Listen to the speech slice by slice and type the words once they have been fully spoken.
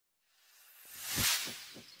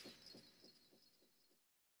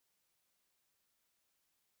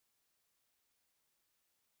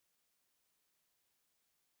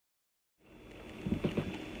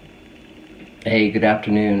Hey, good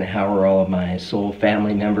afternoon. How are all of my soul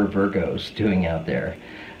family member Virgos doing out there?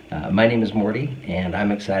 My name is Morty, and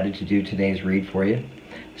I'm excited to do today's read for you.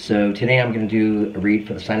 So today I'm going to do a read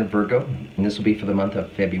for the sign of Virgo, and this will be for the month of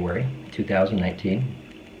February 2019.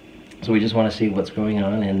 So we just want to see what's going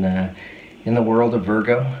on in the world of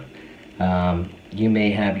Virgo. You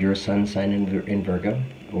may have your sun sign in Virgo,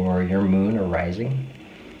 or your moon or rising,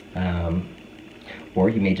 or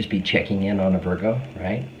you may just be checking in on a Virgo,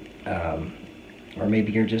 right? Or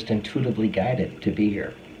maybe you're just intuitively guided to be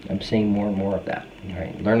here. I'm seeing more and more of that,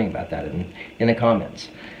 right? Learning about that in the comments.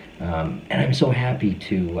 And I'm so happy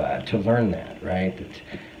to learn that, right?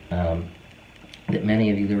 That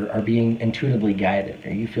many of you are being intuitively guided,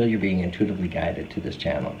 or you feel you're being intuitively guided to this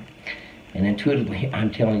channel. And intuitively,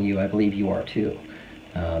 I'm telling you, I believe you are too.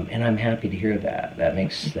 And I'm happy to hear that. That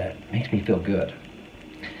makes me feel good.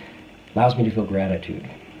 Allows me to feel gratitude.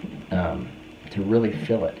 To really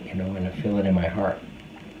feel it, and to feel it in my heart.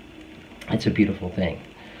 It's a beautiful thing.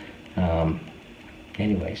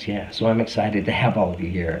 Anyways, yeah, so I'm excited to have all of you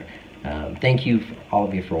here. Thank you, all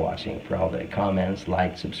of you, for watching, for all the comments,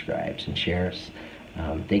 likes, subscribes, and shares.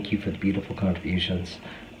 Thank you for the beautiful contributions.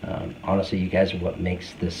 Honestly, you guys are what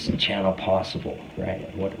makes this channel possible,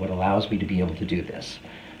 right? What allows me to be able to do this.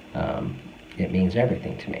 It means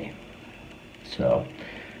everything to me. So,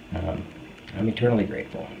 I'm eternally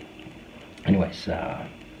grateful. Anyways, yeah,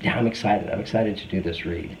 I'm excited. I'm excited to do this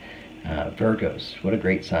read. Virgos, what a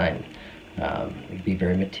great sign. You can be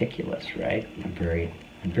very meticulous, right? And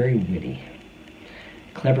very witty,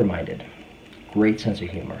 clever-minded, great sense of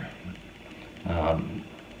humor. You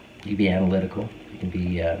can be analytical. You can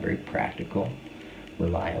be very practical,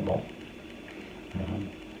 reliable.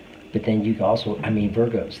 But then you can also,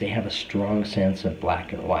 Virgos, they have a strong sense of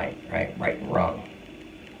black and white, right? Right and wrong.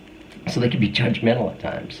 So they can be judgmental at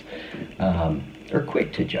times, or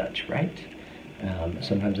quick to judge, right?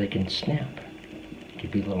 Sometimes they can snap. It can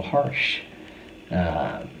be a little harsh.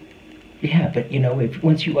 Yeah, but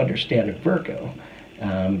once you understand a Virgo,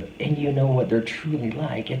 and you know what they're truly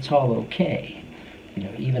like, it's all okay.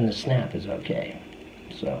 Even the snap is okay.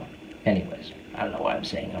 So, anyways, I don't know why I'm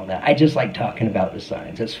saying all that. I just like talking about the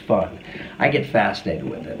signs. It's fun. I get fascinated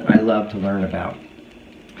with it. I love to learn about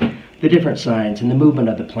the different signs and the movement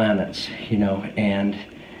of the planets, and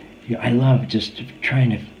I love just trying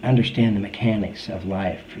to understand the mechanics of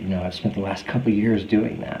life. I've spent the last couple of years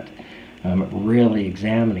doing that, really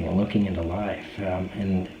examining and looking into life,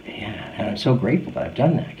 and I'm so grateful that I've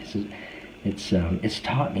done that, because it's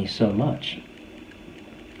taught me so much.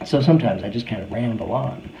 So sometimes I just kind of ramble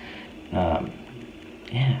on,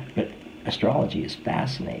 yeah, but astrology is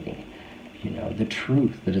fascinating. The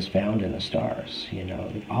truth that is found in the stars,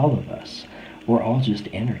 all of us, we're all just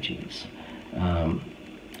energies.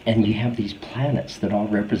 And you have these planets that all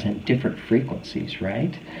represent different frequencies,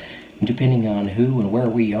 right? And depending on who and where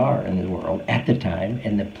we are in the world at the time,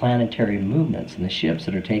 and the planetary movements and the shifts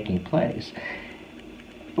that are taking place,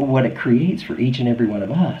 what it creates for each and every one of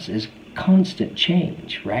us is constant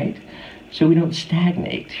change, right? So we don't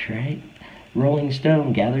stagnate, right? Rolling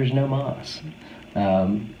stone gathers no moss.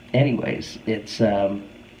 Anyways, it's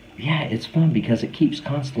it's fun because it keeps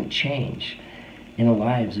constant change in the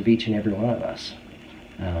lives of each and every one of us.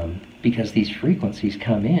 Because these frequencies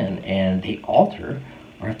come in and they alter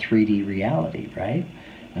our 3D reality, right?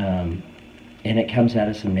 And it comes at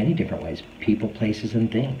us in many different ways: people, places,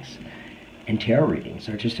 and things. And tarot readings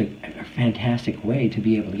are just a fantastic way to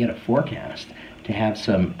be able to get a forecast, to have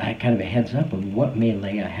some kind of a heads up of what may lie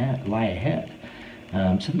ahead.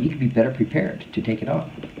 So that you can be better prepared to take it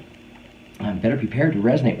on. Better prepared to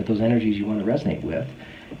resonate with those energies you want to resonate with,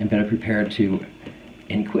 and better prepared to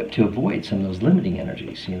and equipped to avoid some of those limiting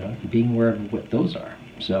energies, being aware of what those are.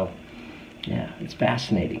 So, yeah, it's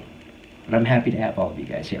fascinating. But I'm happy to have all of you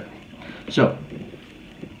guys here. So,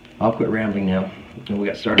 I'll quit rambling now, and we'll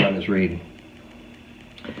get started on this read.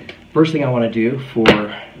 First thing I want to do for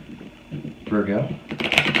Virgo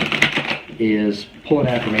is pull an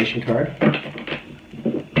affirmation card. I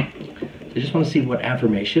just want to see what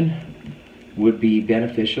affirmation would be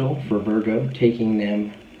beneficial for Virgo, taking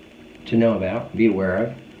them to know about, be aware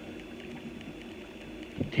of,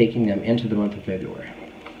 taking them into the month of February.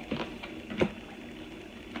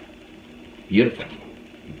 Beautiful.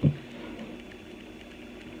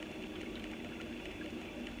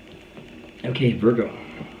 Okay, Virgo.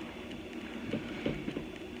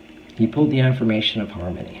 You pulled the affirmation of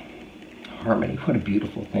harmony. Harmony, what a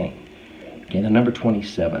beautiful thing. Okay, the number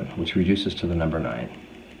 27, which reduces to the number 9.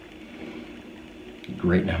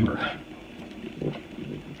 Great number.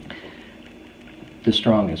 The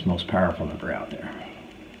strongest, most powerful number out there.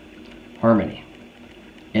 Harmony.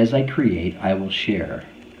 As I create, I will share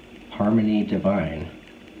harmony divine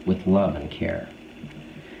with love and care.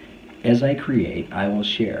 As I create, I will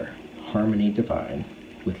share harmony divine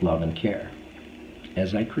with love and care.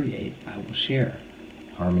 As I create, I will share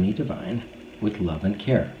harmony divine with love and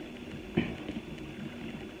care.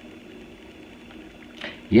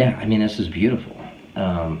 Yeah, I mean, this is beautiful.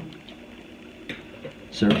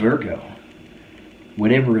 So Virgo,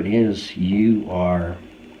 whatever it is you are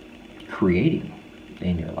creating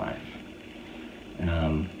in your life,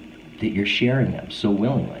 that you're sharing them so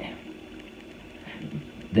willingly,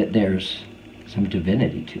 that there's some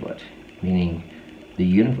divinity to it, meaning the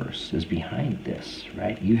universe is behind this,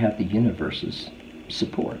 right? You have the universe's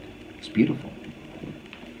support. It's beautiful.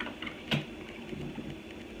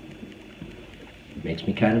 Makes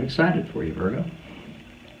me kind of excited for you, Virgo.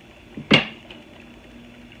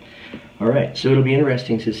 All right, so it'll be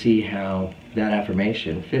interesting to see how that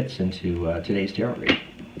affirmation fits into today's tarot reading.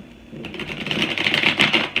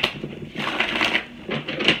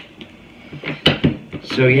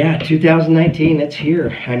 So yeah, 2019, it's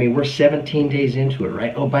here. I mean, we're 17 days into it,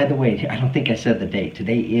 right? Oh, by the way, I don't think I said the date.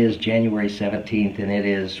 Today is January 17th, and it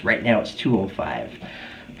is, right now it's 2:05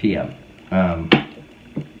 p.m.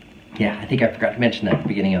 Yeah, I think I forgot to mention that at the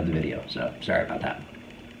beginning of the video, so sorry about that.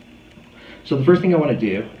 So the first thing I want to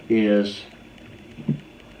do is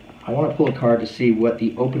I want to pull a card to see what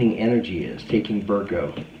the opening energy is taking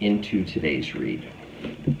Virgo into today's read,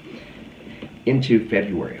 into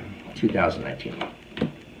February 2019.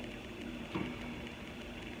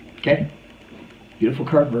 Okay, beautiful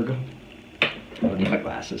card, Virgo. I don't need my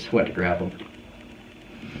glasses, I went to grab them.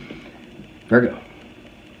 Virgo,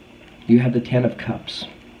 you have the 10 of Cups.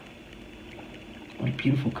 What a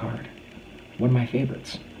beautiful card. One of my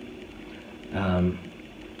favorites.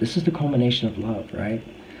 This is the culmination of love, right?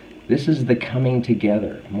 This is the coming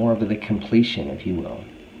together, more of the completion, if you will,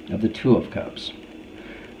 of the 2 of Cups.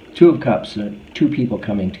 2 of Cups, two people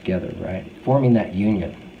coming together, right? Forming that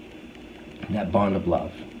union, that bond of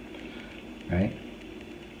love, right?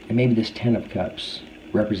 And maybe this 10 of Cups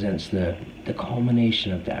represents the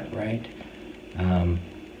culmination of that, right?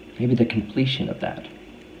 Maybe the completion of that.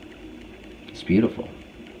 It's beautiful.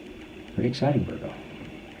 Pretty exciting, Virgo.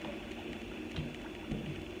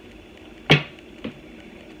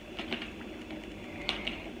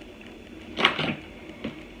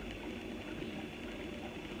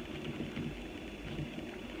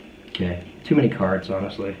 Okay, too many cards,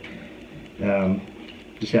 honestly.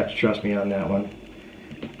 Just have to trust me on that one.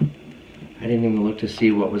 I didn't even look to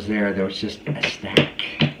see what was there. There was just a stack.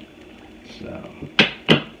 So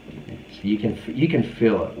you can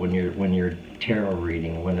feel it when you're tarot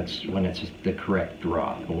reading, when it's the correct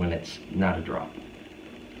draw and when it's not a draw.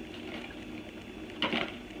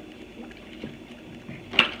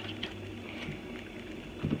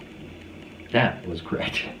 That was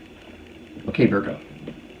correct. Okay, Virgo.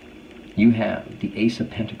 You have the Ace of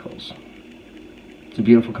Pentacles. It's a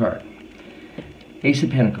beautiful card. Ace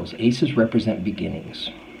of Pentacles. Aces represent beginnings,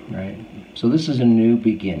 right? So this is a new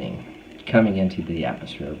beginning coming into the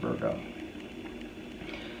atmosphere of Virgo.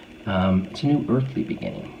 It's a new earthly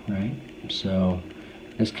beginning, right? So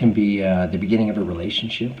this can be the beginning of a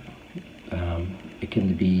relationship. It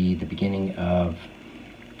can be the beginning of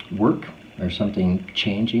work or something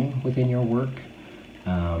changing within your work.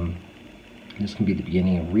 This can be the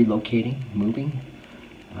beginning of relocating, moving,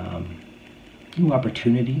 new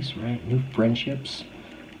opportunities, right? New friendships,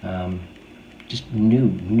 just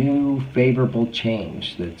new favorable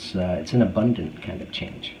change. That's it's an abundant kind of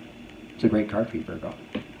change. It's a great card for you, Virgo.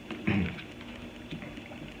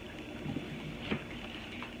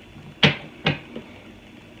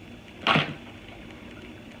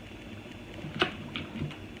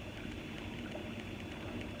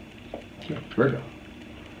 Okay, Virgo.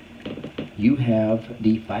 You have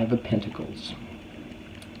the 5 of Pentacles.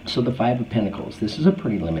 So the 5 of Pentacles, this is a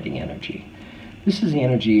pretty limiting energy. This is the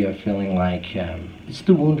energy of feeling like it's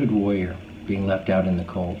the wounded warrior being left out in the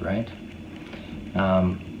cold, right?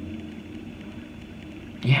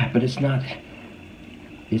 Yeah, but it's not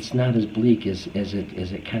as bleak as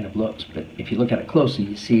it kind of looks. But if you look at it closely,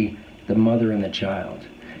 you see the mother and the child.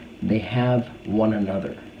 They have one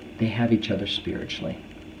another. They have each other spiritually.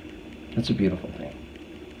 That's a beautiful thing.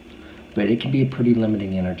 But it can be a pretty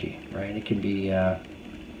limiting energy, right? It can be,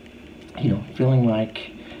 you know, feeling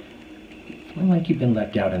like you've been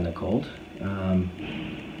left out in the cold.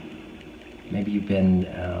 Maybe you've been,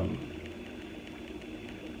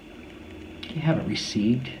 you haven't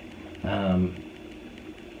received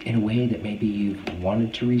in a way that maybe you've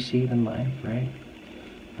wanted to receive in life, right?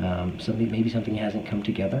 Maybe something hasn't come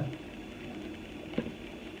together.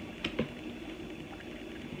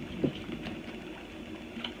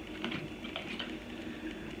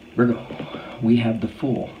 Virgo, we have the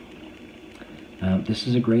Fool. This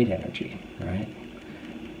is a great energy, right?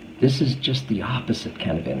 This is just the opposite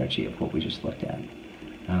kind of energy of what we just looked at.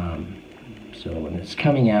 And it's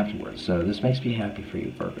coming afterwards, so this makes me happy for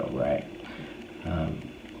you, Virgo, right?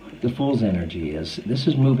 The Fool's energy this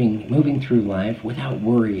is moving through life without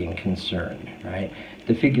worry and concern, right?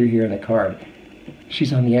 The figure here in the card,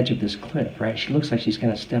 she's on the edge of this cliff, right? She looks like she's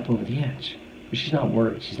going to step over the edge, but she's not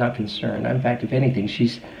worried. She's not concerned. In fact, if anything,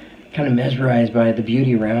 she's kind of mesmerized by the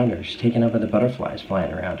beauty around her. She's taken up by the butterflies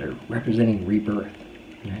flying around her, representing rebirth.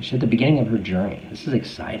 Right? She's at the beginning of her journey. This is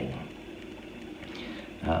exciting.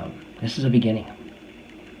 This is a beginning.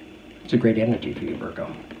 It's a great energy for you,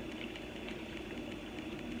 Virgo.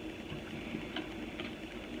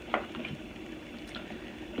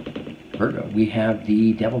 Virgo, we have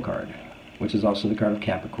the Devil card, which is also the card of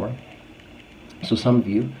Capricorn. So some of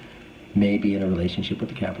you may be in a relationship with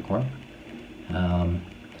the Capricorn.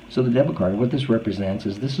 So the Devil card, what this represents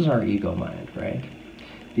is this is our ego mind, right?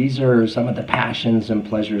 These are some of the passions and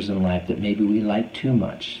pleasures in life that maybe we like too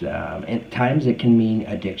much. At times it can mean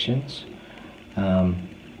addictions. But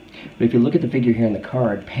if you look at the figure here in the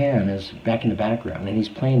card, Pan is back in the background and he's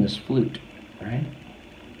playing this flute, right?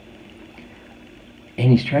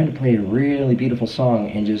 And he's trying to play a really beautiful song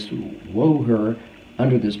and just woo her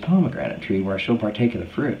under this pomegranate tree where she'll partake of the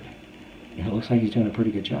fruit. And it looks like he's doing a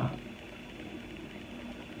pretty good job.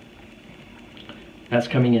 That's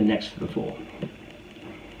coming in next to the Fool.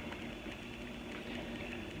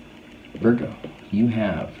 Virgo, you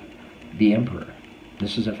have the Emperor.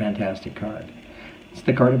 This is a fantastic card. It's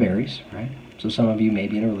the card of Aries, right? So some of you may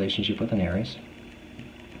be in a relationship with an Aries.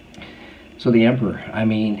 So the Emperor, I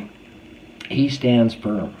mean, he stands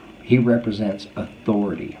firm. He represents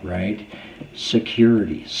authority, right?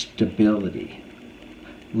 Security, stability,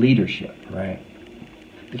 leadership, right?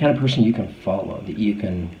 The kind of person you can follow, that you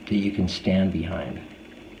can stand behind,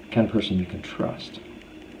 the kind of person you can trust.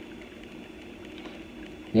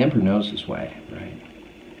 The Emperor knows his way, right?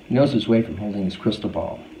 He knows his way from holding his crystal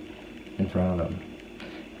ball in front of him.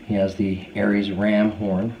 He has the Aries ram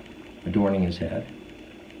horn adorning his head.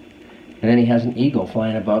 And then he has an eagle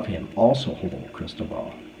flying above him, also holding a crystal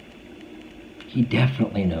ball. He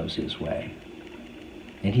definitely knows his way.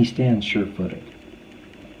 And he stands sure-footed.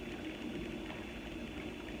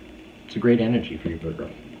 It's a great energy for you, Virgo.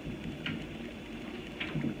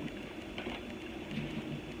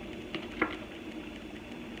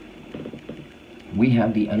 We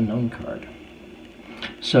have the Unknown card.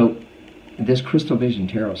 So this Crystal Vision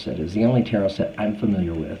tarot set is the only tarot set I'm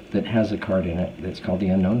familiar with that has a card in it that's called the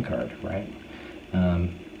Unknown card, right?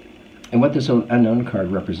 And what this Unknown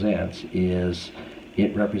card represents is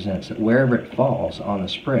it represents that wherever it falls on the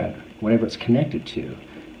spread, whatever it's connected to,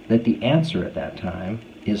 that the answer at that time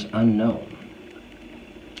is unknown.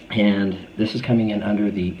 And this is coming in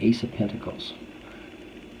under the Ace of Pentacles.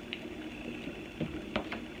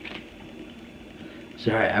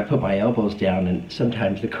 Sorry, I put my elbows down and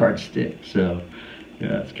sometimes the cards stick, so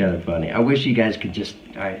yeah, it's kind of funny. I wish you guys could just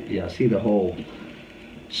see the whole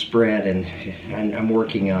spread, and I'm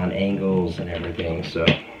working on angles and everything, so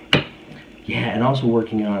yeah, and also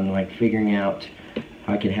working on like figuring out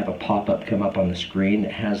how I can have a pop-up come up on the screen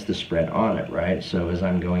that has the spread on it, right? So as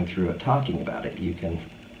I'm going through it talking about it, you can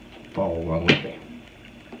follow along with me.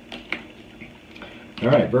 All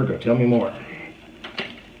right, Virgo, tell me more.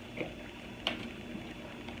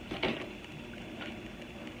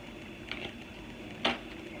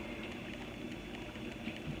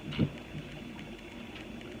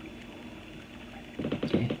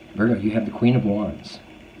 Virgo, you have the Queen of Wands.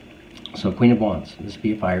 So Queen of Wands, this would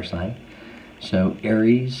be a fire sign. So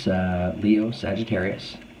Aries, Leo,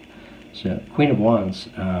 Sagittarius. So Queen of Wands,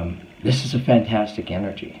 this is a fantastic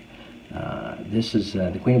energy.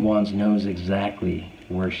 The Queen of Wands knows exactly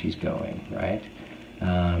where she's going, right?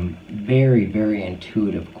 Very, very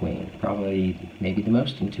intuitive queen, probably maybe the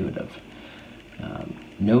most intuitive.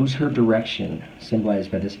 Knows her direction,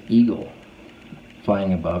 symbolized by this eagle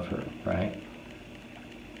flying above her, right?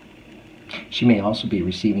 She may also be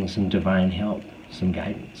receiving some divine help, some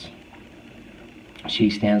guidance. She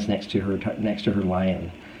stands next to her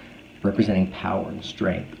lion, representing power and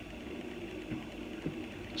strength.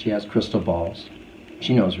 She has crystal balls.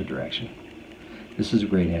 She knows her direction. This is a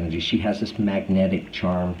great energy. She has this magnetic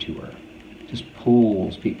charm to her. Just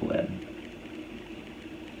pulls people in.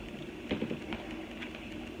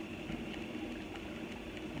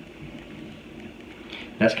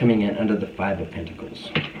 That's coming in under the Five of Pentacles.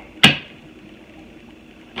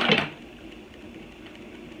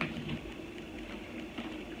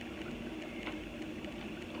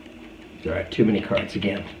 All right, too many cards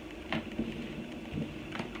again.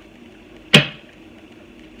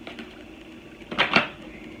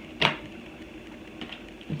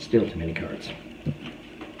 Still too many cards.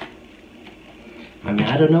 I mean,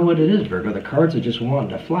 I don't know what it is, Virgo. The cards are just wanting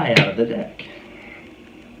to fly out of the deck.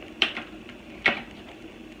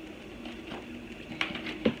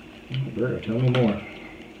 Virgo, tell me more.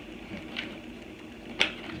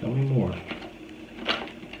 Tell me more.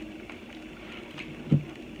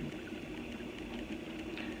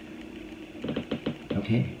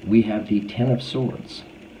 Okay, we have the Ten of Swords.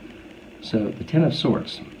 So the Ten of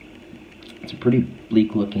Swords, it's a pretty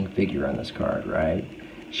bleak looking figure on this card, right?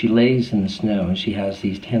 She lays in the snow and she has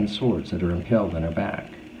these 10 swords that are impaled on her back.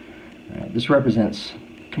 Right? This represents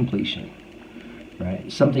completion,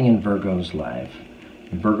 right? Something in Virgo's life,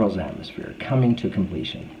 in Virgo's atmosphere, coming to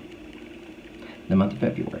completion. The month of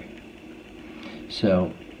February.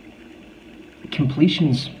 So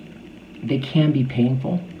completions, they can be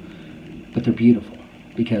painful, but they're beautiful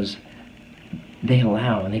because they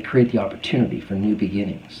allow and they create the opportunity for new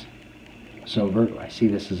beginnings. So Virgo, I see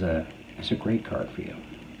this as a great card for you.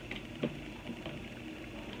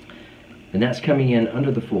 And that's coming in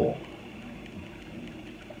under the Fool.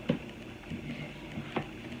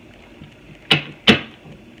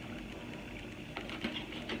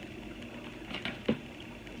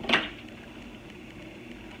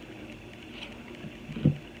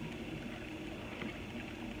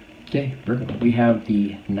 Okay, Virgo, we have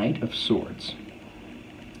the Knight of Swords.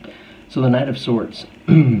 So the Knight of Swords,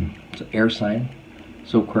 it's an air sign,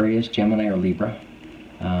 so Aquarius, Gemini, or Libra.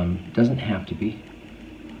 Doesn't have to be,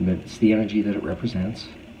 but it's the energy that it represents.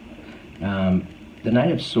 The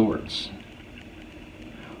Knight of Swords,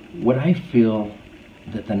 what I feel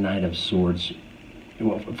that the Knight of Swords,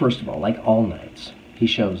 well, first of all, like all knights, he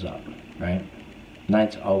shows up, right?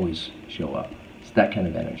 Knights always show up. It's that kind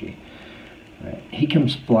of energy. Right. He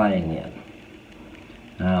comes flying in.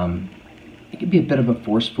 He can be a bit of a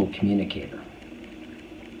forceful communicator.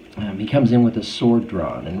 He comes in with a sword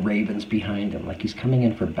drawn and ravens behind him, like he's coming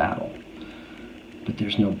in for battle. But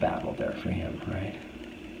there's no battle there for him, right?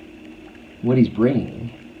 What he's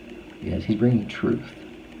bringing is he's bringing truth.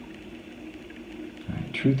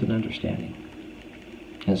 Right? Truth and understanding.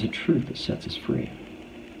 And it's a truth that sets us free.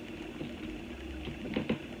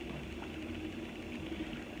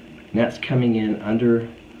 And that's coming in under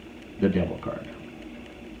the Devil card.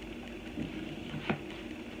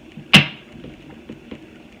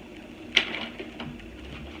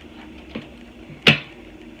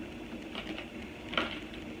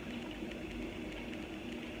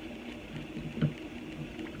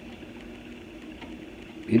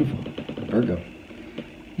 Beautiful. Virgo.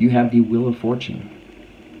 You have the Wheel of Fortune.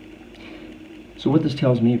 So what this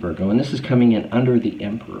tells me, Virgo, and this is coming in under the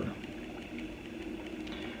Emperor.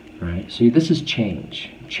 Right, so this is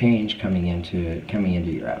change coming into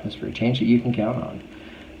your atmosphere, change that you can count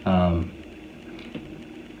on.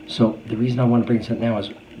 So the reason I want to bring this up now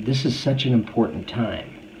is this is such an important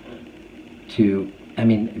time to, I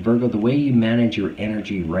mean, Virgo, the way you manage your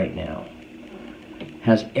energy right now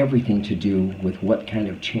has everything to do with what kind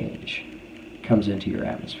of change comes into your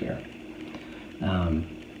atmosphere.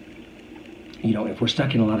 You know, if we're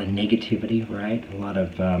stuck in a lot of negativity, right, a lot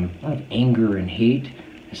of anger and hate,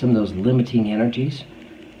 some of those limiting energies,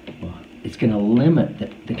 well, it's going to limit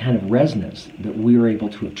the kind of resonance that we're able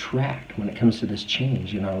to attract when it comes to this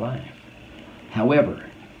change in our life. However,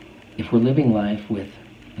 if we're living life with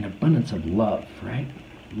an abundance of love, right?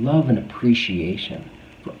 Love and appreciation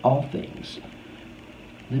for all things,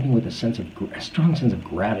 living with a strong sense of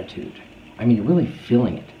gratitude. I mean, you're really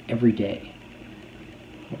feeling it every day.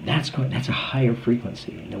 That's a higher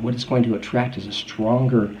frequency. And what it's going to attract is a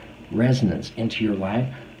stronger resonance into your life,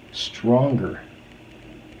 stronger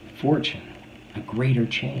fortune, a greater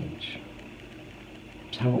change.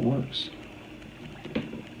 That's how it works.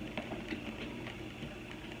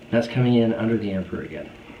 That's coming in under the Emperor again.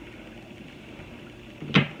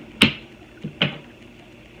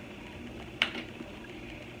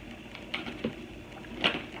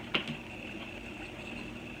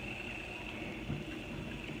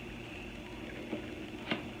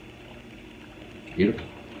 Beautiful.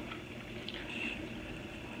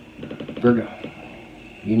 Virgo,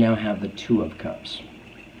 you now have the Two of Cups.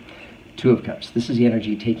 Two of Cups. This is the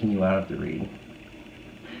energy taking you out of the read.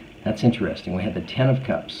 That's interesting. We had the Ten of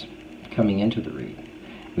Cups coming into the read.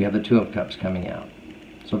 We have the Two of Cups coming out.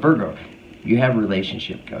 So Virgo, you have a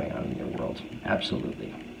relationship going on in your world.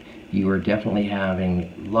 Absolutely. You are definitely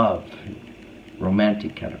having love,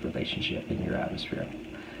 romantic kind of relationship in your atmosphere.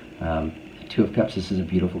 Two of Cups, this is a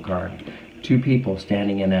beautiful card. Two people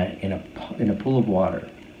standing in a pool of water,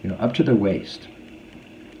 you know, up to their waist,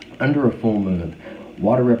 under a full moon.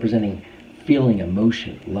 Water representing feeling,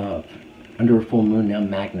 emotion, love. Under a full moon, now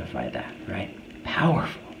magnify that, right?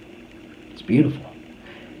 Powerful, It's beautiful.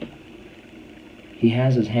 He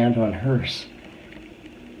has his hand on hers.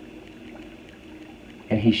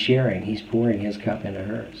 And he's sharing, he's pouring his cup into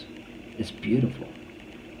hers. It's beautiful.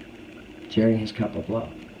 Sharing his cup of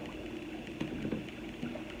love.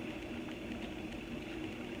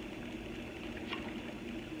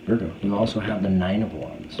 Virgo, you also have the Nine of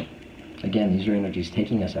Wands. Again, these are energies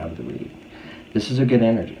taking us out of the read. This is a good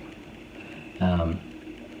energy.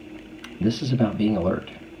 This is about being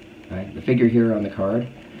alert, right? The figure here on the card,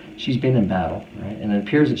 she's been in battle, right? And it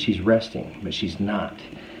appears that she's resting, but she's not.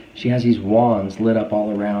 She has these wands lit up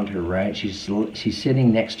all around her, right? She's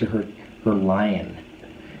sitting next to her lion.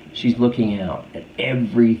 She's looking out at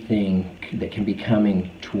everything that can be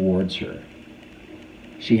coming towards her.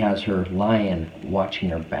 She has her lion watching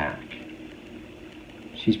her back.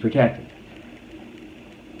 She's protected.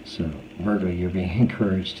 So, Virgo, you're being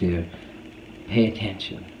encouraged to pay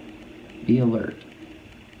attention. Be alert.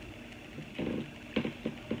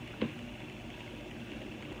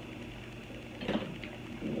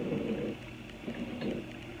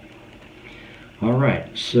 All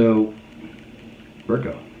right, so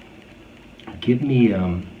Virgo, give me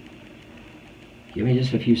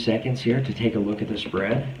just a few seconds here to take a look at the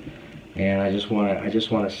spread, and I just want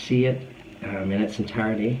to see it in its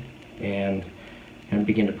entirety and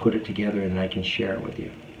begin to put it together, and then I can share it with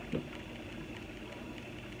you.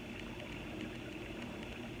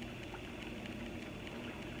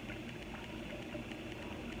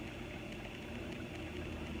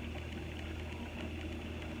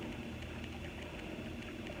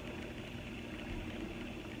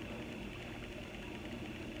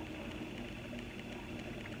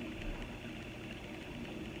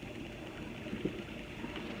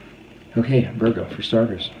 Okay, Virgo, for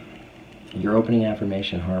starters, your opening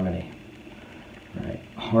affirmation, harmony. Right?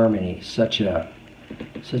 Harmony, such a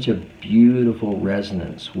beautiful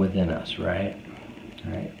resonance within us, right?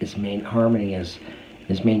 Right? Harmony is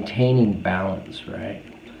maintaining balance, right?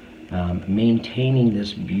 Maintaining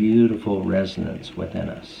this beautiful resonance within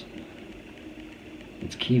us.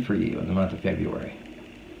 It's key for you in the month of February,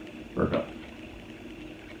 Virgo.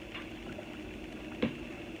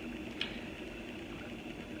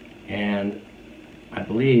 And I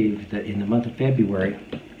believe that in the month of February,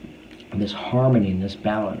 this harmony and this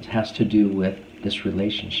balance has to do with this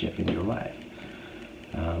relationship in your life.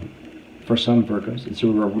 For some Virgos,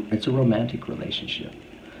 it's a romantic relationship.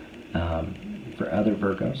 For other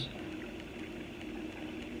Virgos,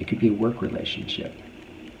 it could be a work relationship.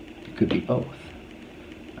 It could be both.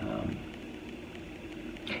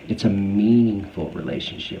 It's a meaningful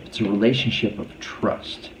relationship. It's a relationship of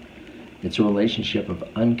trust. It's a relationship of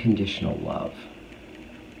unconditional love.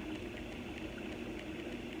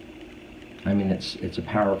 I mean, it's a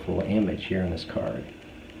powerful image here in this card.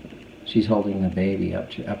 She's holding the baby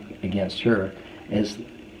up against her as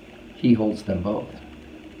he holds them both,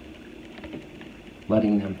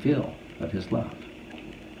 letting them feel of his love.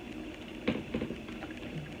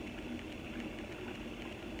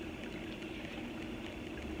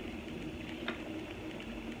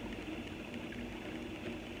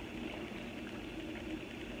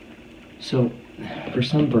 So, for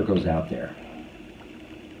some Virgos out there,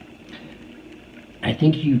 I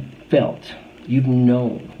think you've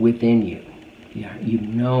known within you, you've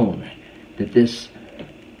known that this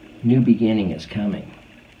new beginning is coming.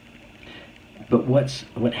 But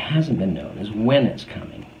what hasn't been known is when it's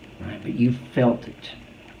coming, right? But you've felt it.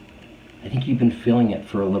 I think you've been feeling it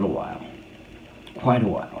for a little while, quite a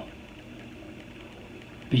while.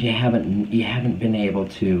 But you haven't been able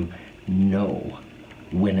to know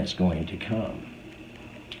when it's going to come.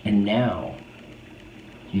 And now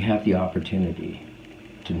you have the opportunity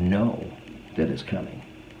to know that it's coming.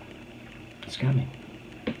 It's coming.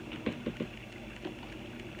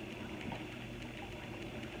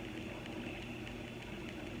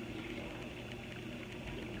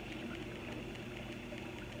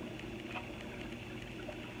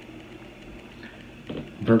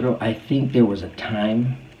 Virgo, I think there was a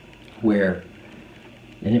time where,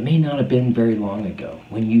 and it may not have been very long ago,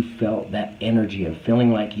 when you felt that energy of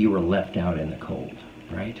feeling like you were left out in the cold,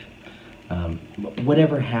 right?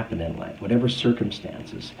 Whatever happened in life, whatever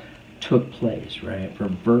circumstances took place, right? For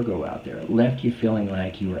Virgo out there, it left you feeling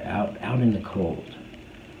like you were out in the cold.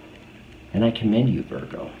 And I commend you,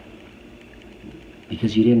 Virgo,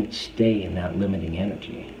 because you didn't stay in that limiting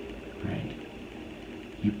energy, right?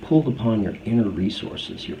 You pulled upon your inner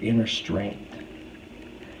resources, your inner strength,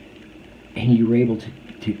 and you were able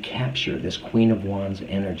to capture this Queen of Wands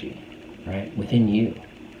energy, right, within you.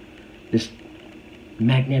 This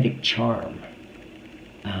magnetic charm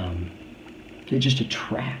that just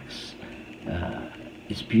attracts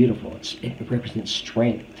it's beautiful. It represents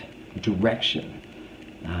strength, direction,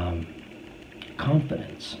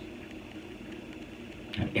 confidence.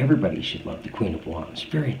 And everybody should love the Queen of Wands.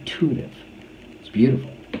 It's very intuitive. It's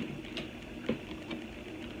beautiful.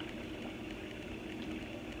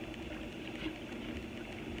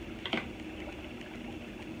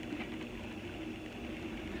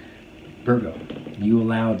 Virgo, you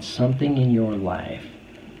allowed something in your life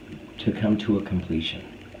to come to a completion.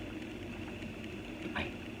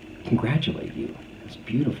 I congratulate you. It's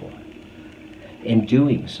beautiful. In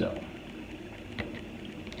doing so,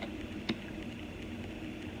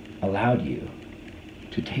 allowed you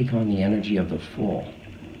to take on the energy of the full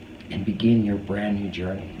and begin your brand new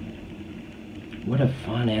journey. What a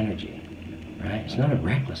fun energy, right? It's not a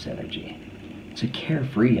reckless energy. It's a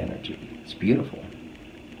carefree energy. It's beautiful.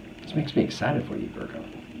 This makes me excited for you, Virgo.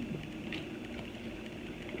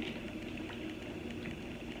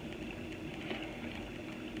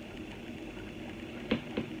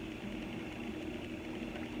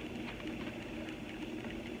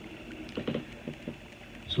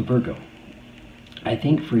 So Virgo, I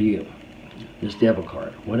think for you, this Devil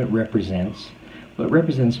card, what it represents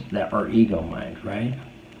that our ego mind, right?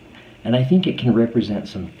 And I think it can represent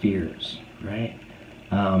some fears, right?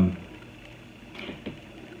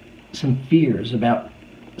 Some fears about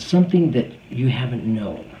something that you haven't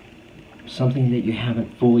known, something that you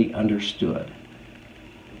haven't fully understood,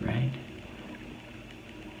 right?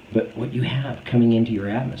 But what you have coming into your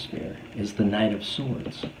atmosphere is the Knight of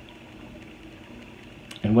Swords.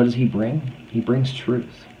 And what does he bring? He brings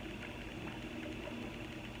truth.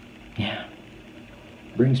 Yeah.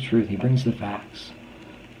 He brings truth. He brings the facts.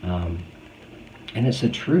 And it's the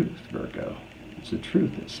truth, Virgo. It's the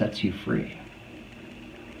truth that sets you free.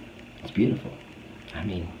 It's beautiful. I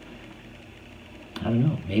mean, I don't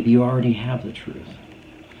know. Maybe you already have the truth.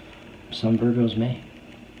 Some Virgos may.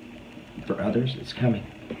 For others, it's coming.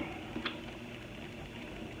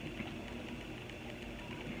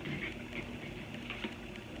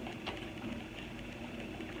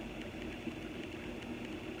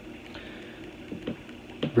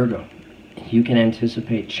 Virgo, you can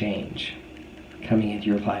anticipate change coming into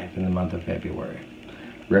your life in the month of February,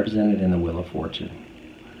 represented in the Wheel of Fortune.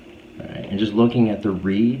 All right. And just looking at the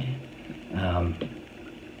read,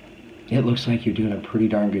 it looks like you're doing a pretty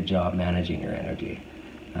darn good job managing your energy,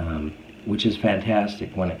 which is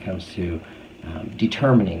fantastic when it comes to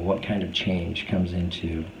determining what kind of change comes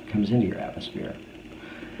into your atmosphere.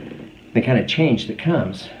 The kind of change that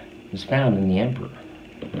comes is found in the Emperor,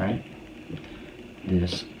 right?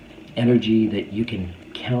 This energy that you can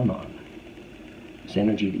count on, this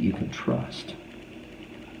energy that you can trust,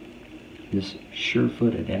 this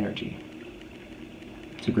sure-footed energy.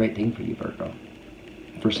 It's a great thing for you, Virgo.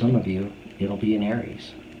 For some of you, it'll be in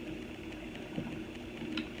Aries.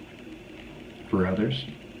 For others,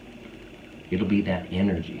 it'll be that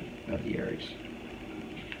energy of the Aries.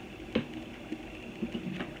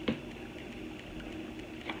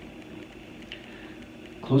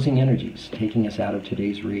 Closing energies, taking us out of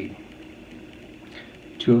today's read.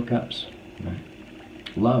 Two of Cups, right?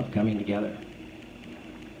 Love coming together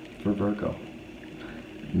for Virgo.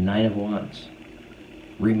 Nine of Wands,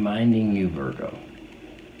 reminding you, Virgo,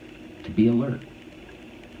 to be alert,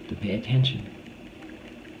 to pay attention.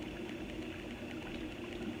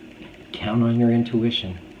 Count on your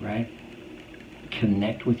intuition, right?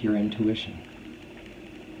 Connect with your intuition.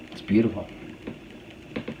 It's beautiful.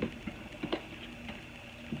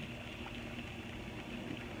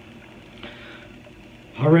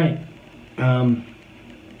 All right.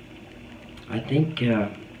 I think,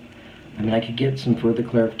 I could get some further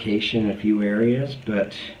clarification in a few areas,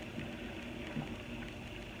 but,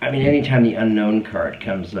 anytime the unknown card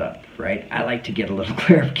comes up, right, I like to get a little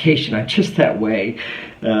clarification. I'm just that way.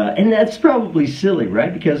 And that's probably silly,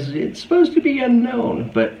 right, because it's supposed to be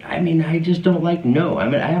unknown, but, I just don't like no. I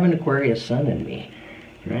have an Aquarius sun in me,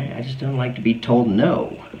 right? I just don't like to be told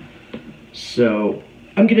no. So,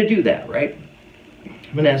 I'm going to do that, right?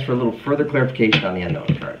 I'm going to ask for a little further clarification on the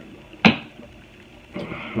unknown card.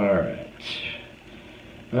 Alright.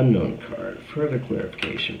 Unknown card. Further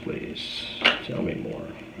clarification, please. Tell me more.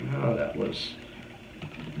 Oh, that was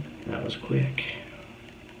quick.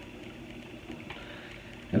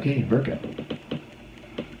 Okay, Virgo.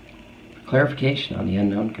 Clarification on the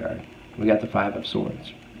unknown card. We got the Five of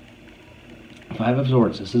Swords. Five of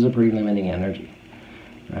Swords. This is a pretty limiting energy.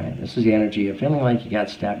 Right? This is the energy of feeling like you got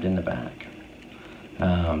stabbed in the back.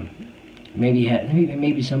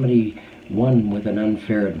 Maybe somebody won with an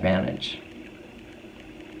unfair advantage.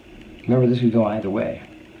 Remember, this could go either way.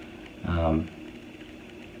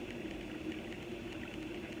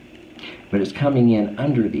 but it's coming in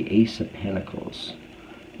under the Ace of Pentacles,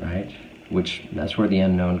 right? Which, that's where the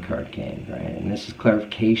Unknown card came, right? And this is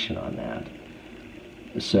clarification on that.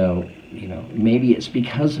 So, you know, maybe it's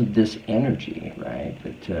because of this energy, right,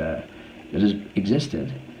 that has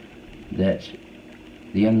existed, that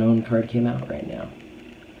the Unknown card came out right now.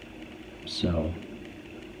 So,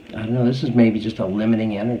 I don't know, this is maybe just a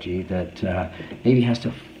limiting energy that maybe has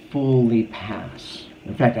to fully pass.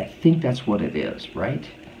 In fact, I think that's what it is, right?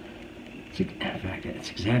 In fact, it's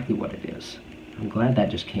exactly what it is. I'm glad that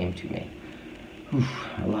just came to me. Oof,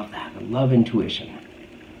 I love that. I love intuition,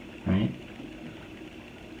 right?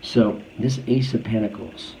 So, this Ace of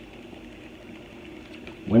Pentacles,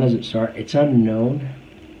 when does it start? It's unknown,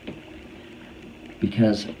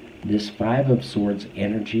 because this Five of Swords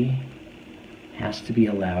energy has to be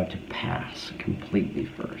allowed to pass completely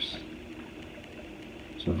first.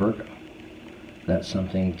 So Virgo, that's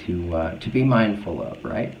something to be mindful of,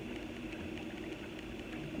 right?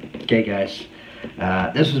 Okay, guys,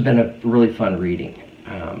 this has been a really fun reading.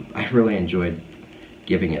 I really enjoyed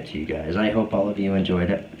giving it to you guys. I hope all of you enjoyed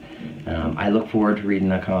it. I look forward to reading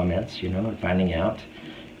the comments, you know, and finding out.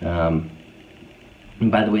 And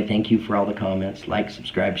by the way, thank you for all the comments, likes,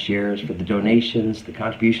 subscribe, shares, for the donations, the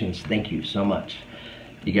contributions. Thank you so much.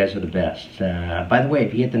 You guys are the best. By the way,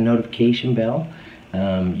 if you hit the notification bell,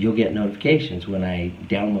 you'll get notifications when I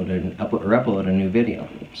download and upload a new video.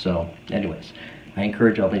 So, anyways, I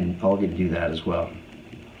encourage all of you to do that as well.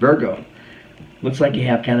 Virgo, looks like you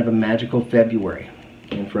have kind of a magical February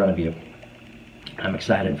in front of you. I'm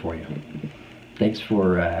excited for you. Thanks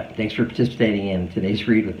for participating in today's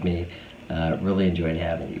read with me. Really enjoyed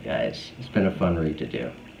having you guys. It's been a fun read to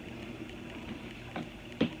do.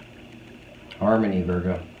 Harmony,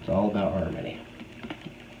 Virgo. It's all about harmony.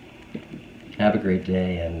 Have a great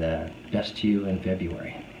day, and best to you in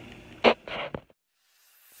February.